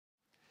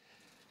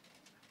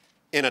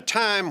In a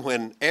time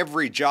when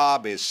every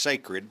job is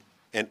sacred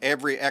and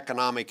every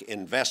economic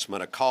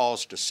investment a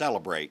cause to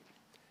celebrate,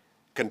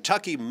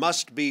 Kentucky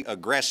must be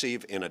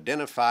aggressive in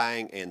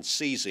identifying and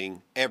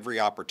seizing every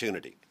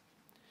opportunity.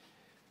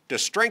 To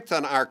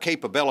strengthen our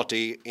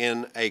capability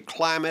in a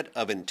climate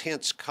of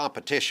intense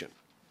competition,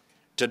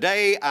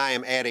 today I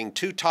am adding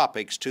 2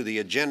 topics to the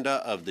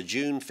agenda of the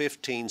June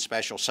 15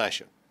 special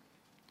session.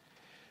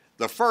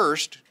 The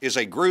first is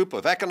a group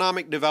of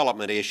economic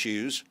development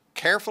issues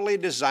carefully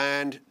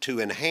designed to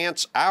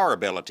enhance our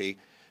ability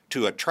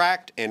to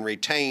attract and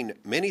retain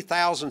many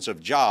thousands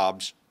of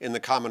jobs in the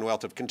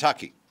Commonwealth of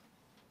Kentucky.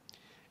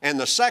 And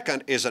the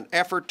second is an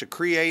effort to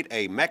create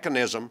a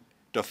mechanism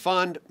to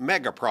fund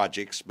mega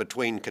projects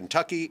between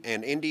Kentucky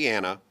and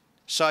Indiana,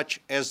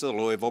 such as the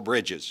Louisville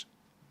bridges.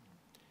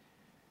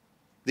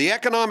 The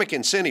economic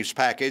incentives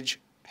package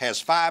has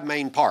 5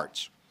 main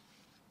parts.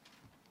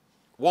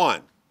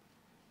 1,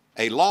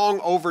 a long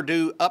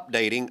overdue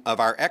updating of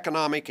our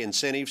economic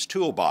incentives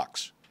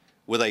toolbox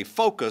with a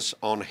focus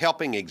on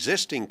helping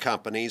existing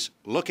companies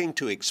looking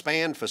to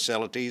expand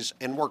facilities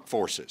and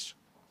workforces.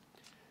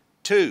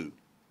 2,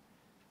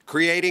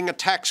 creating a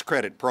tax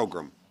credit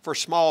program for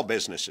small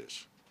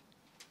businesses.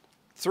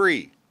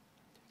 3,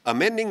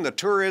 amending the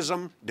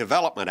Tourism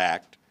Development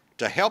Act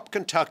to help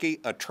Kentucky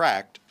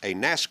attract a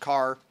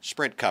NASCAR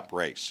Sprint Cup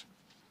race.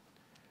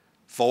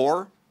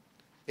 4,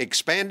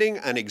 expanding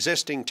an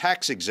existing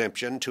tax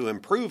exemption to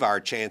improve our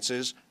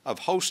chances of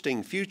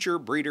hosting future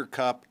Breeder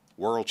Cup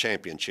World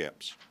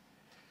Championships.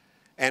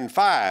 And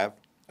 5,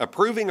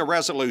 approving a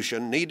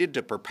resolution needed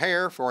to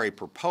prepare for a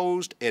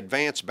proposed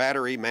advanced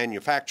battery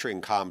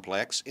manufacturing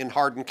complex in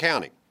Hardin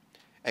County,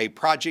 a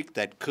project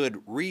that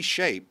could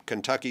reshape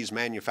Kentucky's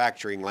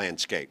manufacturing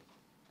landscape.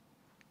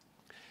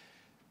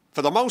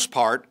 For the most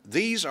part,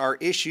 these are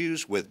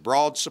issues with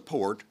broad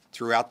support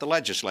throughout the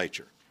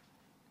legislature.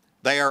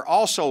 They are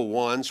also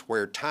ones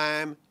where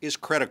time is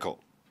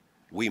critical.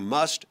 We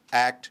must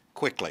act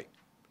quickly.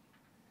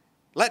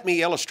 Let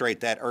me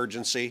illustrate that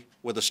urgency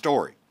with a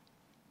story.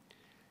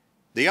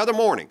 The other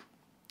morning,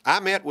 I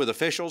met with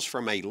officials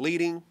from a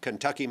leading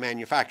Kentucky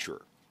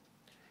manufacturer.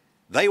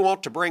 They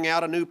want to bring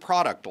out a new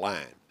product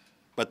line,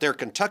 but their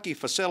Kentucky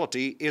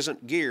facility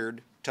isn't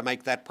geared to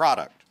make that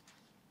product.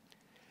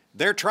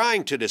 They're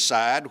trying to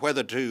decide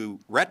whether to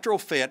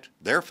retrofit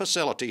their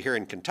facility here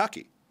in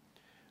Kentucky,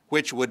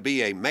 which would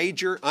be a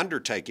major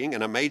undertaking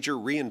and a major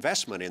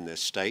reinvestment in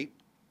this state,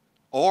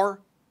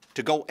 or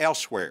to go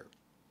elsewhere,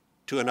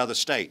 to another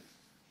state.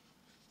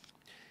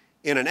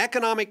 In an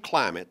economic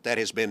climate that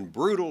has been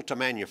brutal to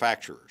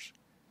manufacturers,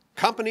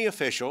 company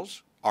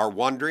officials are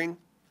wondering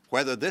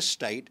whether this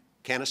state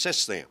can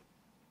assist them.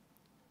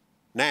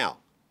 Now,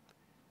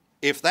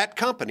 if that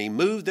company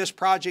moved this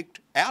project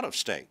out of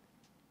state,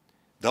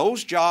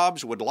 those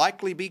jobs would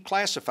likely be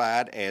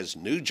classified as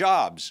new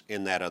jobs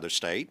in that other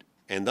state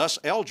and thus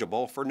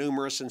eligible for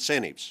numerous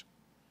incentives.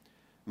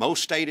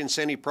 Most state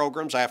incentive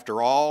programs,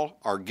 after all,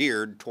 are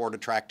geared toward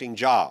attracting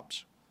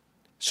jobs.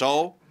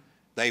 So,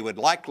 they would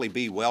likely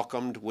be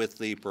welcomed with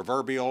the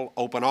proverbial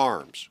open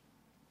arms.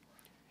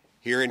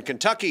 Here in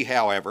Kentucky,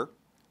 however,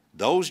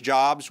 those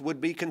jobs would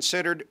be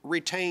considered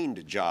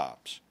retained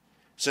jobs,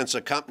 since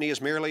a company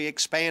is merely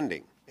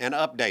expanding and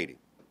updating.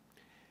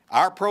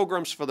 Our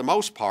programs, for the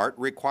most part,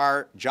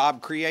 require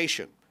job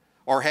creation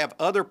or have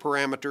other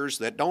parameters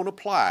that don't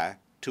apply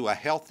to a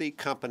healthy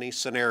company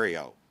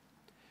scenario.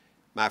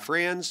 My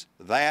friends,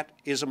 that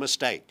is a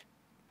mistake.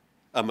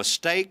 A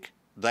mistake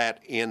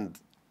that in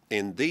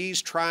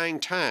these trying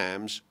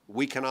times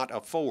we cannot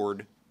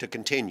afford to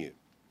continue.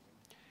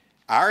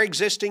 Our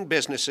existing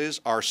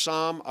businesses are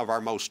some of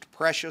our most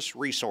precious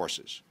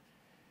resources.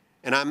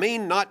 And I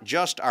mean not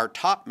just our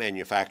top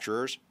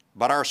manufacturers,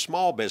 but our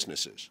small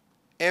businesses,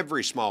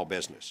 every small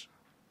business.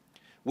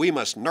 We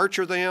must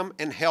nurture them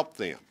and help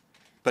them,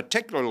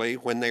 particularly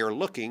when they are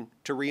looking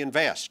to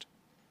reinvest.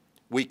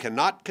 We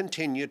cannot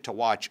continue to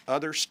watch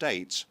other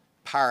states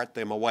pirate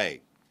them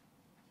away.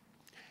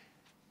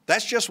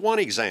 That's just one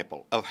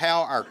example of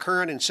how our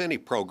current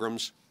incentive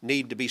programs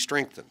need to be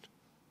strengthened.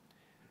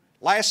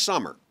 Last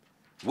summer,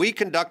 we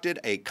conducted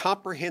a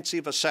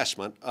comprehensive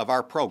assessment of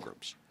our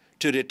programs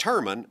to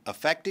determine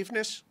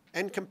effectiveness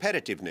and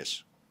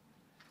competitiveness.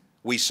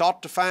 We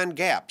sought to find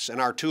gaps in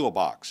our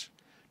toolbox,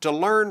 to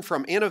learn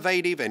from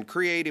innovative and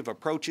creative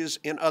approaches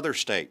in other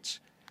states,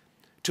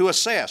 to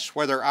assess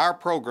whether our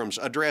programs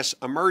address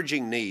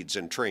emerging needs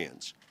and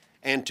trends,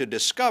 and to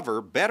discover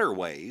better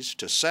ways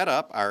to set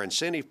up our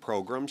incentive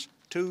programs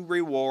to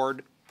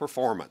reward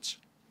performance.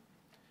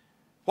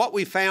 What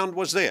we found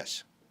was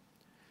this.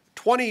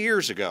 20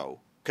 years ago,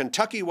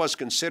 Kentucky was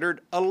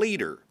considered a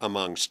leader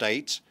among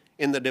states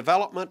in the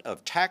development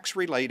of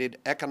tax-related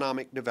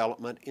economic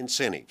development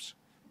incentives.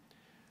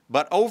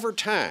 But over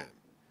time,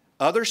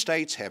 other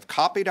states have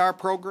copied our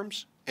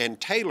programs and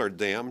tailored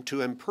them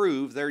to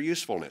improve their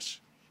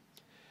usefulness.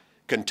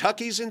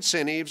 Kentucky's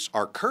incentives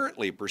are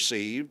currently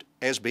perceived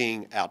as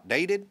being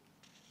outdated,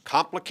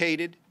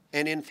 complicated,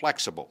 and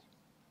inflexible.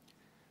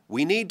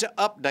 We need to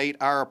update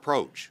our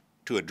approach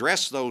to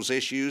address those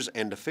issues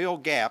and to fill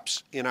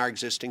gaps in our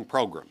existing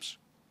programs.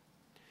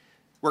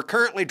 We're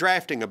currently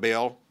drafting a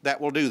bill that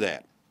will do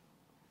that.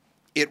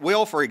 It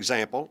will, for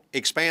example,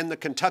 expand the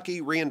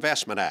Kentucky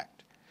Reinvestment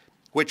Act,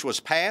 which was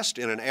passed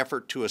in an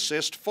effort to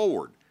assist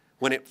Ford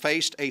when it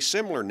faced a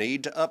similar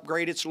need to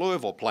upgrade its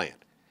Louisville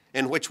plant,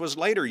 and which was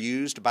later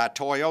used by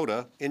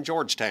Toyota in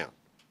Georgetown.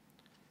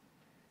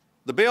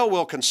 The bill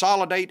will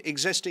consolidate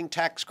existing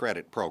tax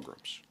credit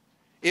programs.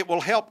 It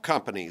will help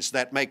companies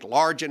that make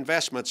large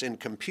investments in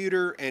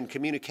computer and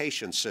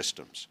communication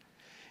systems,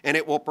 and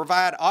it will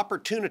provide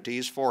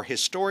opportunities for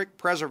historic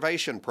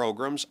preservation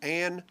programs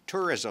and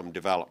tourism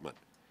development.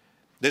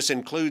 This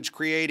includes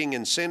creating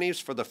incentives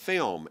for the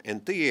film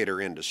and theater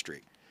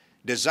industry,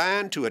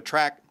 designed to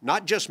attract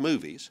not just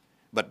movies,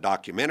 but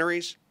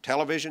documentaries,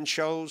 television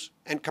shows,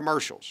 and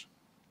commercials.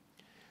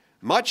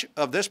 Much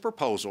of this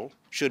proposal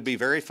should be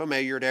very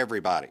familiar to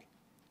everybody.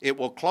 It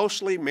will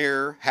closely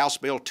mirror House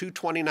Bill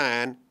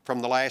 229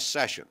 from the last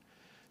session,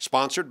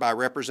 sponsored by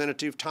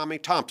Representative Tommy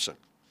Thompson,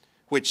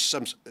 which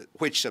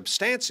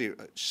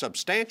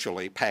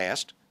substantially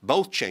passed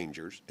both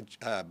chambers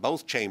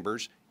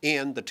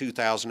in the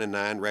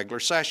 2009 regular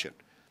session,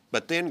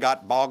 but then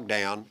got bogged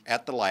down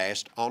at the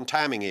last on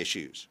timing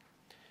issues.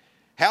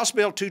 House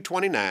Bill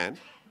 229,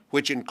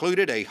 which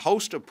included a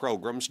host of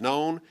programs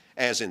known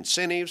as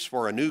Incentives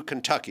for a New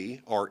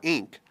Kentucky, or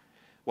INC,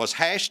 was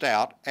hashed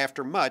out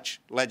after much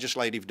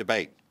legislative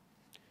debate.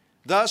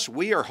 Thus,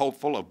 we are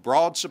hopeful of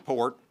broad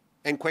support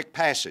and quick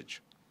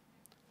passage.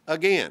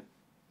 Again,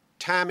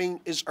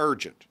 timing is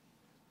urgent.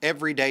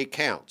 Every day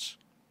counts.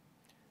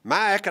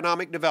 My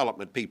economic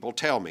development people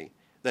tell me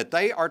that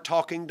they are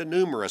talking to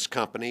numerous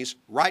companies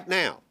right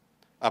now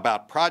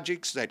about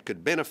projects that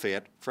could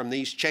benefit from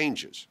these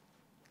changes.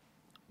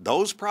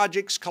 Those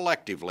projects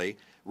collectively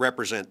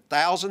represent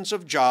thousands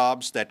of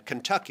jobs that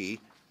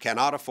Kentucky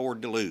cannot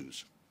afford to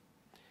lose.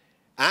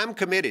 I'm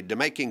committed to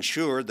making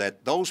sure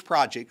that those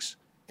projects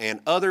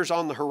and others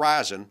on the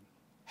horizon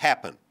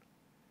happen.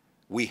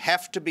 We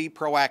have to be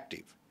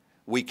proactive.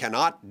 We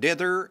cannot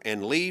dither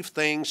and leave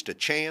things to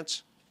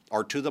chance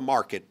or to the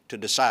market to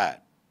decide.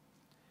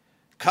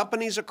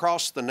 Companies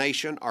across the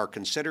nation are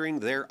considering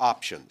their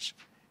options,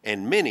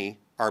 and many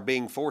are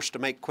being forced to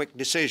make quick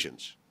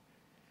decisions.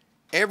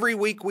 Every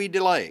week we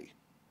delay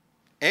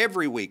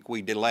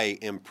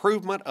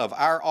improvement of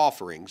our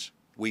offerings,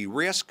 we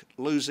risk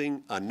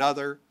losing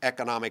another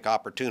economic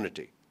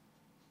opportunity.